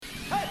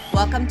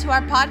Welcome to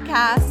our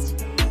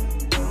podcast,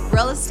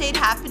 Real Estate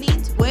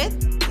Happenings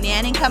with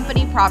Nan &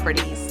 Company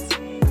Properties.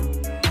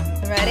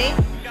 Ready?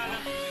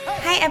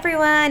 Hi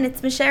everyone,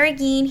 it's Michelle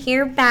Regine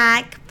here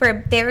back for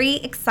a very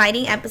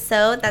exciting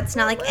episode that's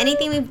not like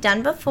anything we've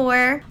done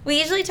before.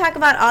 We usually talk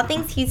about all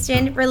things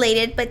Houston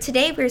related, but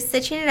today we're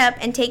switching it up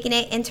and taking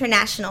it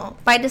international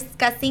by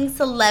discussing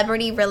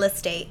celebrity real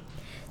estate.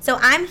 So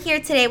I'm here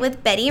today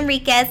with Betty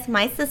Enriquez,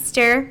 my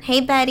sister. Hey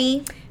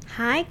Betty.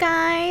 Hi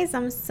guys,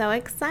 I'm so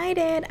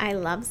excited. I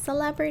love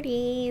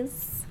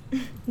celebrities.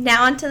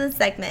 Now onto the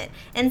segment,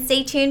 and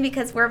stay tuned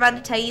because we're about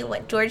to tell you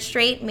what George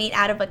Strait made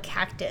out of a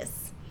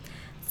cactus.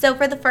 So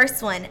for the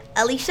first one,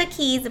 Alicia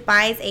Keys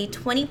buys a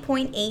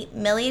 $20.8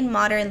 million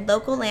modern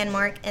local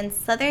landmark in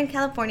Southern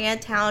California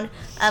town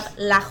of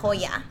La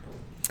Jolla.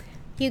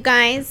 You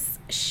guys,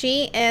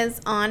 she is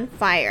on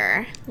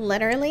fire.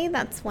 Literally,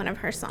 that's one of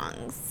her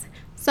songs.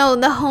 So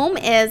the home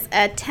is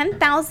a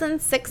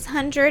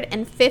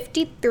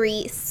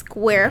 10,653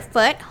 square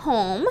foot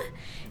home.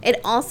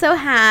 It also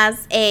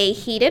has a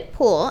heated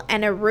pool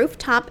and a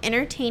rooftop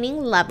entertaining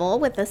level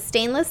with a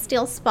stainless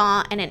steel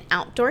spa and an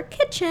outdoor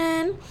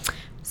kitchen.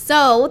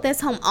 So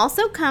this home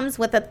also comes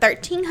with a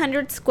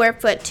 1,300 square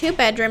foot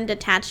 2-bedroom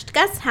detached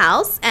guest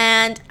house,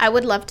 and I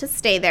would love to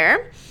stay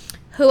there.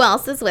 Who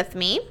else is with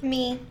me?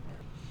 Me.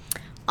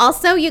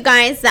 Also, you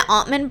guys, the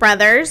Altman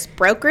brothers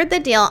brokered the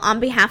deal on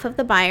behalf of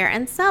the buyer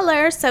and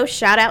seller, so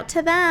shout out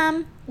to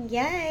them.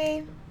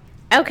 Yay.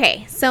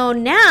 Okay, so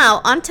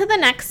now on to the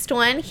next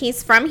one.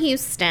 He's from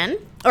Houston,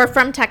 or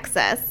from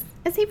Texas.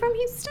 Is he from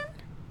Houston?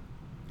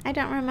 I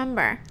don't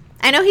remember.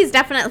 I know he's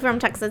definitely from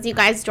Texas. You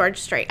guys, George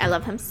Strait. I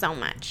love him so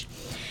much.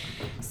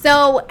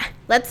 So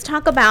let's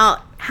talk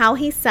about how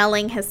he's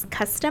selling his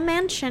custom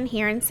mansion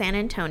here in San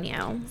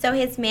Antonio. So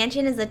his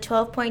mansion is a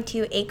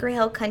 12.2 acre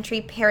hill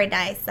country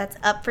paradise that's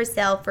up for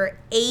sale for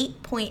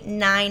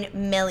 $8.9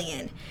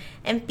 million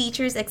and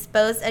features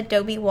exposed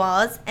adobe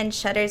walls and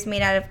shutters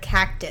made out of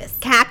cactus.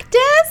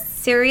 Cactus?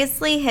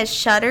 Seriously, his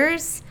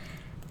shutters?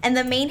 And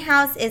the main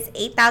house is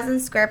 8,000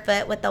 square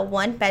foot with a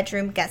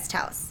 1-bedroom guest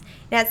house.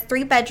 It has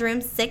 3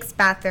 bedrooms, 6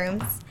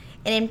 bathrooms,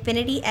 an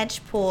infinity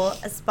edge pool,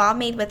 a spa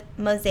made with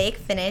mosaic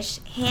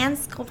finish,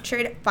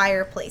 hand-sculptured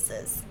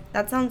fireplaces.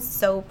 That sounds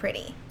so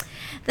pretty.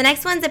 The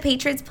next one's a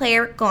Patriots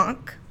player,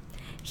 Gronk.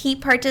 He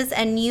purchased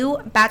a new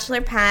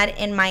bachelor pad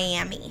in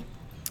Miami.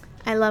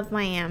 I love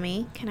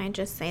Miami. Can I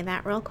just say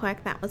that real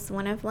quick? That was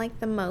one of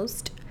like the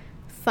most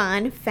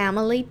fun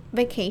family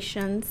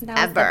vacations ever.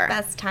 That was the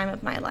best time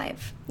of my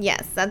life.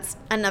 Yes, that's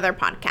another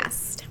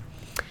podcast.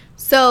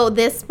 So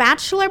this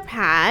bachelor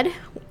pad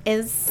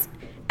is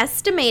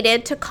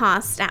estimated to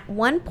cost at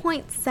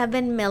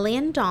 $1.7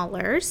 million.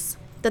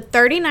 The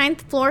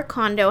 39th floor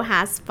condo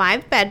has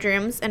 5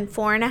 bedrooms and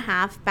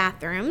 4.5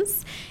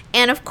 bathrooms.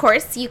 And of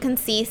course, you can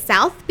see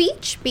South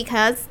Beach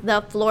because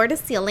the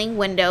floor-to-ceiling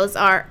windows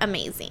are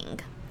amazing.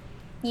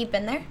 You've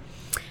been there?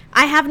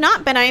 I have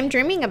not, but I am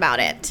dreaming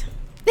about it.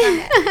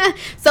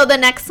 So the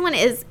next one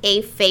is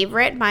a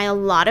favorite by a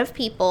lot of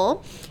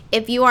people.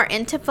 If you are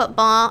into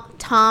football,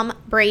 Tom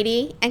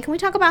Brady. And can we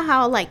talk about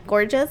how like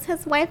gorgeous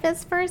his wife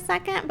is for a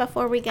second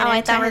before we get into I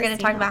thought we were going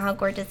to talk about how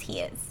gorgeous he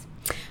is.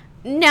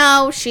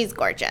 No, she's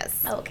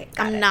gorgeous. Oh, okay,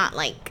 got I'm it. not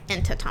like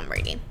into Tom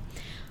Brady.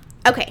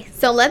 Okay,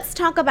 so let's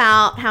talk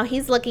about how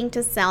he's looking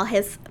to sell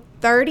his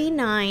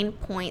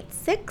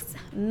 $39.6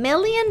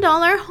 million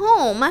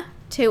home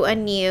to a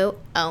new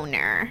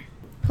owner.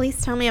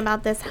 Please tell me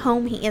about this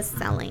home he is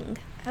selling.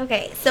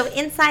 Okay, so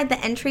inside the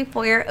entry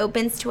foyer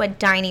opens to a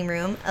dining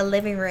room, a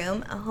living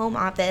room, a home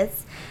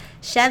office,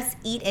 chef's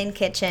eat-in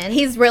kitchen.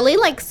 He's really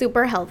like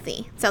super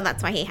healthy, so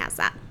that's why he has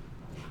that.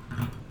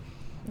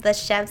 The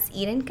chef's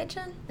eat-in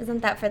kitchen? Isn't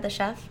that for the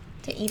chef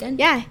to eat in?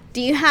 Yeah. Do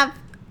you have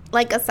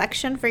like a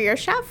section for your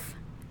chef?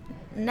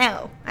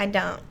 No, I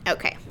don't.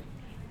 Okay.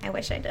 I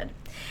wish I did.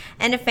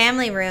 And a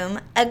family room,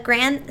 a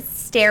grand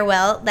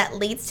stairwell that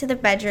leads to the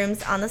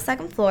bedrooms on the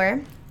second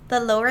floor. The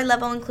lower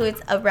level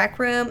includes a rec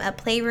room, a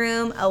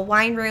playroom, a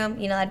wine room.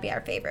 You know, that'd be our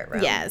favorite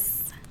room.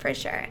 Yes. For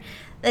sure.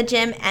 The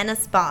gym and a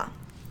spa.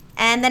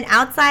 And then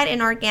outside,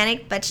 an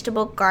organic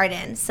vegetable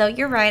garden. So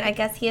you're right. I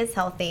guess he is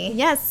healthy.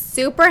 Yes,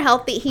 super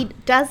healthy. He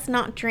does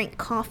not drink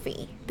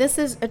coffee. This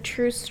is a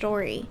true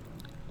story.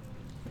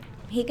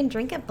 He can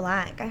drink it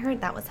black. I heard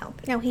that was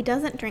healthy. No, he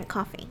doesn't drink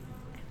coffee.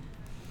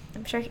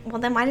 I'm sure.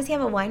 Well, then why does he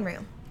have a wine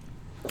room?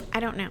 I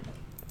don't know.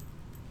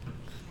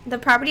 The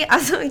property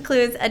also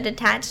includes a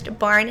detached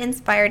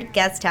barn-inspired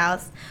guest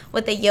house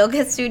with a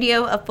yoga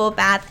studio, a full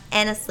bath,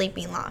 and a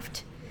sleeping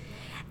loft.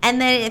 And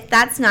then if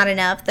that's not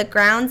enough, the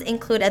grounds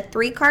include a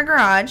 3-car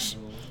garage,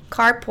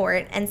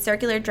 carport, and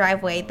circular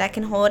driveway that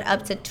can hold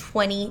up to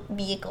 20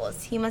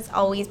 vehicles. He must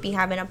always be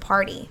having a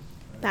party.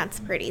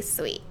 That's pretty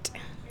sweet.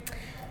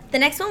 The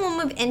next one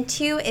we'll move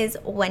into is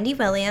Wendy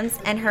Williams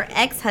and her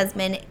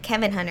ex-husband,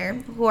 Kevin Hunter,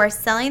 who are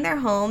selling their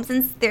home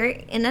since they're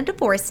in a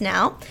divorce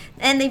now.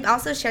 And they've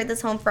also shared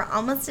this home for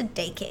almost a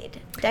decade.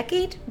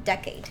 Decade?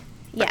 Decade.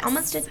 Yes. For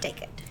almost a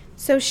decade.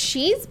 So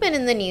she's been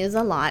in the news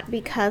a lot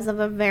because of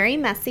a very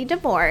messy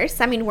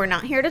divorce. I mean, we're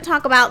not here to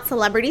talk about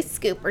celebrity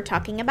scoop. We're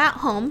talking about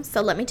home.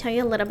 So let me tell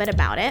you a little bit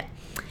about it.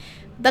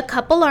 The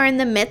couple are in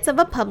the midst of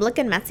a public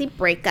and messy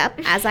breakup,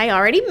 as I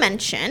already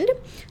mentioned.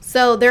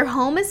 So their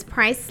home is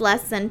priced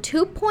less than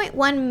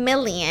 $2.1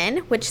 million,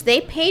 which they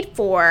paid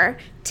for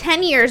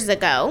 10 years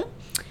ago.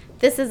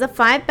 This is a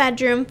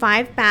 5-bedroom,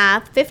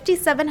 5-bath,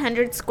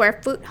 5,700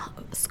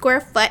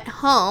 square foot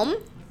home.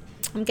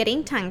 I'm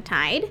getting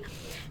tongue-tied.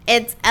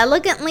 It's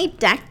elegantly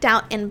decked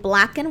out in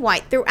black and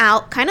white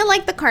throughout, kind of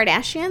like the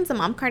Kardashians, the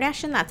mom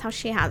Kardashian. That's how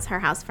she has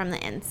her house from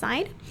the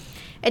inside.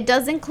 It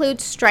does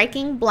include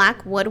striking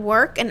black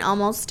woodwork in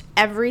almost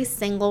every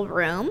single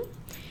room.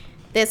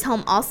 This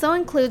home also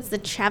includes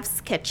the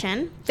chef's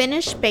kitchen,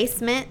 finished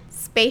basement,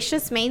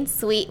 spacious main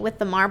suite with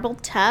the marble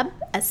tub,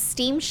 a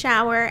steam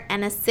shower,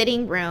 and a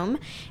sitting room,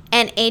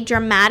 and a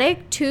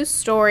dramatic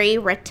 2-story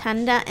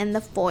rotunda in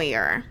the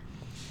foyer.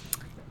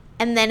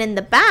 And then in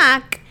the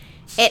back,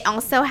 it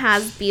also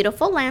has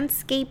beautiful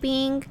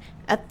landscaping,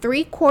 a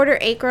 3/4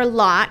 acre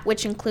lot,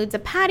 which includes a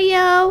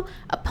patio,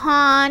 a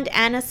pond,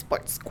 and a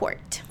sports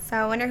court. So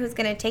I wonder who's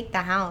going to take the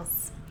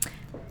house.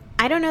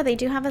 I don't know. They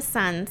do have a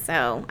son,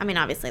 so, I mean,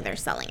 obviously they're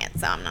selling it,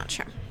 so I'm not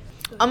sure.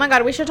 Oh my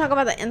God, we should talk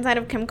about the inside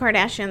of Kim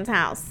Kardashian's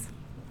house.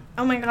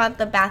 Oh my God,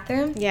 the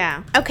bathroom?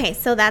 Yeah. Okay,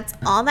 so that's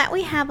all that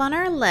we have on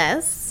our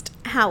list.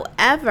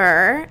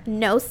 However,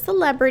 no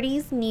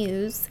celebrities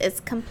news is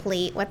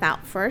complete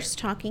without first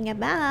talking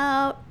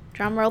about,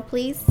 drum roll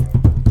please,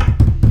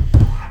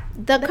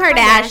 the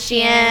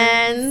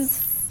Kardashians.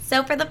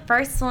 So for the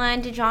first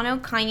one, did y'all know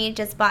Kanye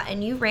just bought a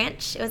new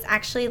ranch? It was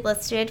actually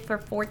listed for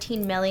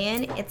 $14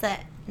 million. It's a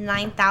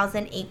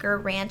 9,000 acre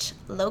ranch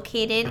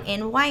located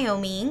in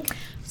Wyoming.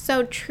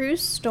 So true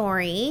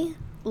story,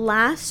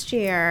 last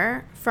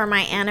year for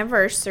my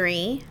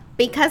anniversary,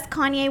 because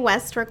Kanye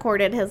West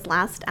recorded his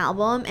last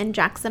album in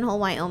Jackson Hole,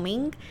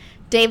 Wyoming,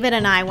 David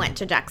and I went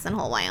to Jackson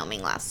Hole,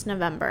 Wyoming last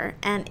November,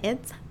 and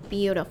it's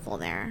beautiful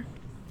there.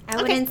 I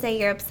wouldn't say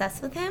you're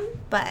obsessed with him,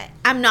 but...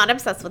 I'm not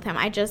obsessed with him.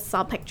 I just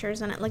saw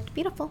pictures and it looked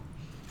beautiful.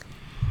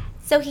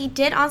 So he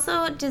did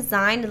also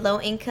design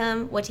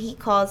low-income, what he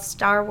calls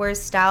Star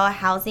Wars-style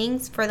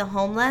housings for the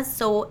homeless.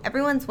 So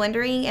everyone's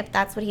wondering if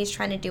that's what he's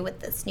trying to do with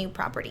this new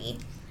property.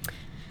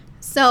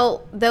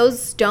 So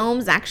those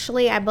domes,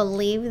 actually, I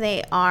believe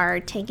they are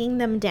taking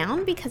them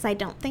down because I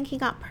don't think he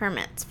got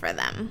permits for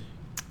them.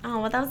 Oh,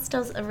 well, that was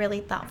still a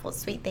really thoughtful,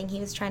 sweet thing he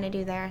was trying to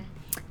do there.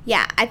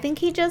 Yeah, I think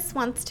he just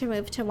wants to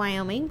move to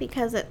Wyoming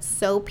because it's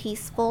so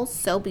peaceful,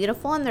 so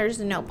beautiful, and there's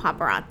no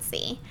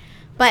paparazzi.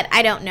 But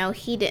I don't know.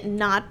 He did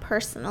not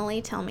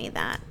personally tell me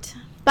that.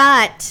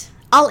 But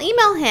I'll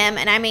email him,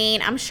 and I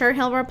mean, I'm sure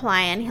he'll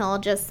reply, and he'll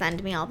just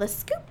send me all the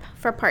scoop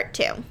for part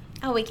 2.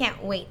 Oh, we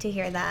can't wait to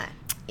hear that.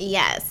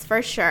 Yes,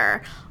 for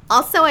sure.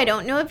 Also, I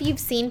don't know if you've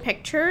seen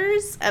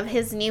pictures of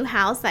his new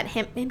house that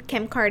him and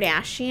Kim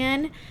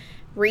Kardashian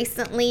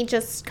recently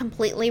just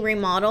completely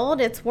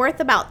remodeled. It's worth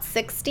about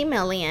 $60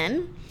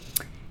 million.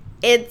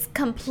 It's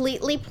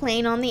completely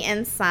plain on the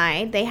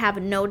inside. They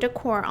have no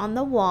decor on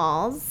the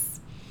walls.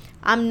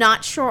 I'm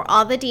not sure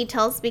all the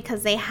details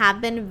because they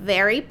have been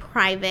very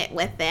private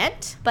with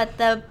it. But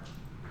the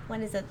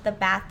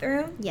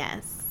bathroom?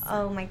 Yes.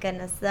 Oh my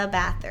goodness, the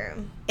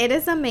bathroom. It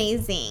is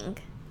amazing.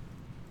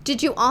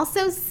 Did you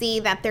also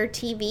see that their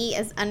TV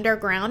is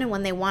underground, and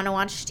when they want to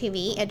watch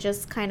TV, it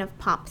just kind of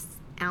pops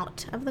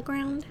out of the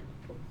ground?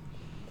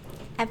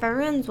 If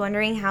everyone's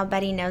wondering how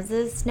Betty knows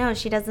this, no,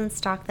 she doesn't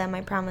stalk them, I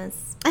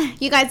promise.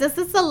 You guys, this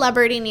is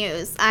celebrity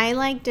news.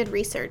 I did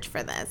research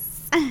for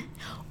this.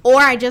 Or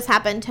I just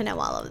happen to know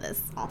all of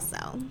this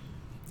also.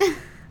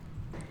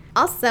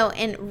 Also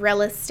in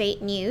real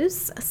estate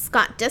news,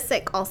 Scott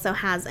Disick also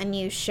has a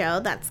new show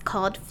that's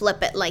called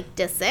Flip It Like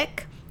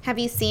Disick. Have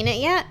you seen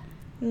it yet?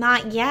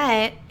 Not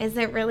yet. Is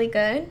it really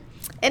good?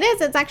 It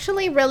is. It's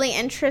actually really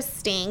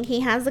interesting.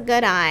 He has a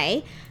good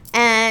eye,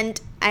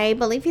 and I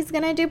believe he's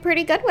going to do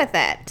pretty good with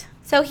it.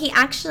 So he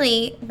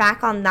actually,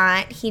 back on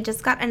that, he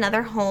just got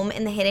another home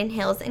in the Hidden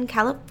Hills in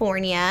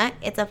California.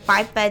 It's a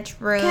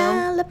 5-bedroom.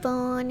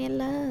 California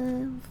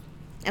love.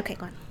 Okay,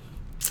 go on.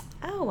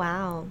 Oh,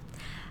 wow.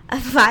 A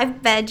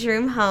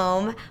 5-bedroom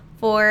home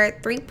for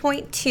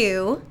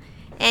 $3.2,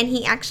 and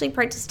he actually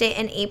purchased it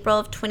in April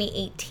of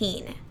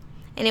 2018.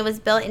 And it was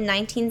built in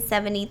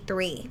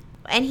 1973.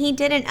 And he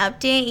did an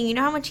update, and you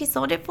know how much he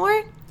sold it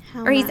for?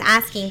 How He's much?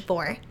 asking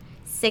for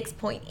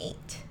 $6.8.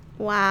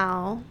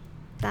 Wow.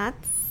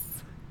 That's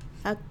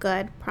a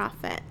good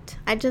profit.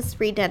 I just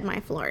redid my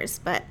floors,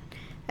 but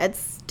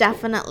it's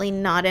definitely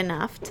not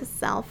enough to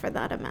sell for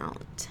that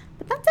amount.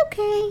 But that's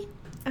okay.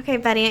 Okay,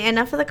 Betty,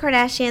 enough of the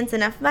Kardashians,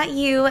 enough about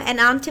you. And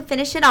on to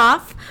finish it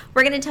off,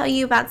 we're going to tell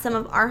you about some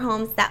of our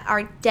homes that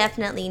are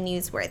definitely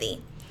newsworthy.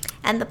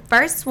 And the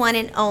first one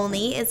and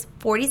only is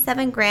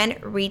 47 Grand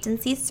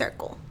Regency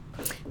Circle.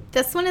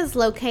 This one is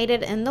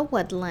located in the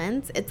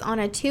Woodlands. It's on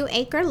a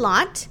 2-acre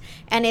lot,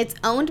 and it's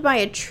owned by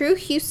a true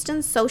Houston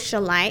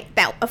socialite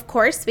that, of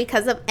course,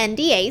 because of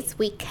NDAs,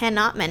 we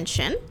cannot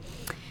mention.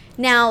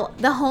 Now,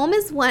 the home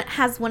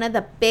has one of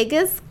the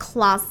biggest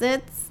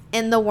closets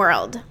in the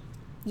world.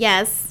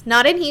 Yes,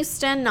 not in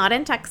Houston, not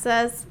in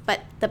Texas,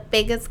 but the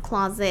biggest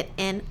closet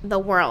in the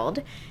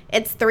world.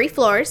 It's 3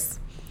 floors,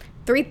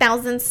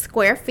 3,000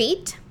 square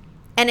feet,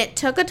 and it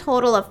took a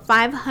total of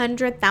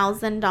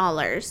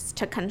 $500,000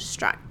 to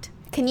construct.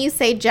 Can you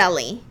say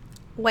jelly?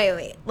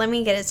 Wait. Let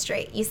me get it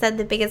straight. You said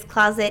the biggest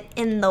closet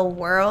in the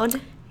world?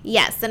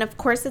 Yes, and of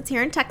course it's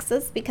here in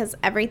Texas because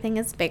everything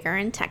is bigger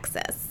in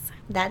Texas.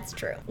 That's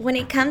true. When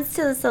it comes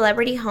to the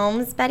celebrity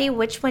homes, Betty,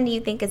 which one do you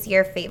think is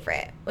your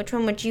favorite? Which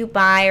one would you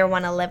buy or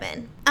want to live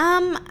in?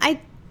 I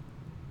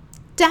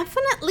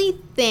definitely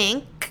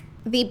think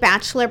the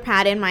bachelor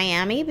pad in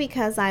Miami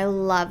because I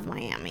love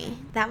Miami.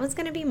 That was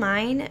going to be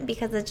mine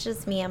because it's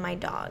just me and my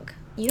dog.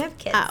 You have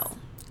kids. Oh,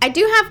 I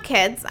do have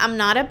kids. I'm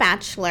not a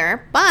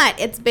bachelor, but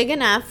it's big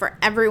enough for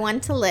everyone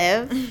to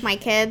live. My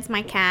kids,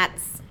 my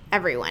cats,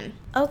 everyone.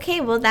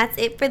 Okay, well, that's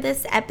it for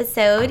this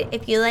episode.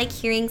 If you like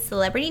hearing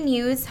celebrity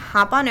news,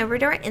 hop on over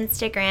to our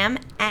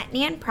Instagram at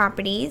Nan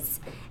Properties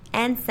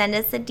and send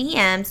us a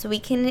DM so we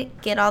can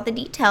get all the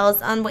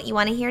details on what you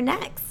want to hear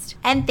next.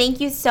 And thank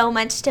you so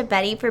much to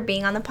Betty for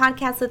being on the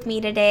podcast with me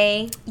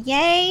today.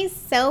 Yay,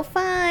 so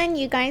fun.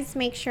 You guys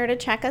make sure to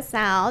check us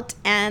out,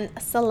 and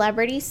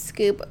Celebrity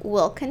Scoop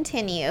will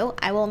continue.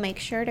 I will make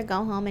sure to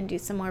go home and do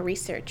some more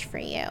research for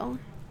you.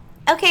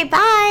 Okay,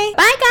 bye.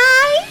 Bye, guys.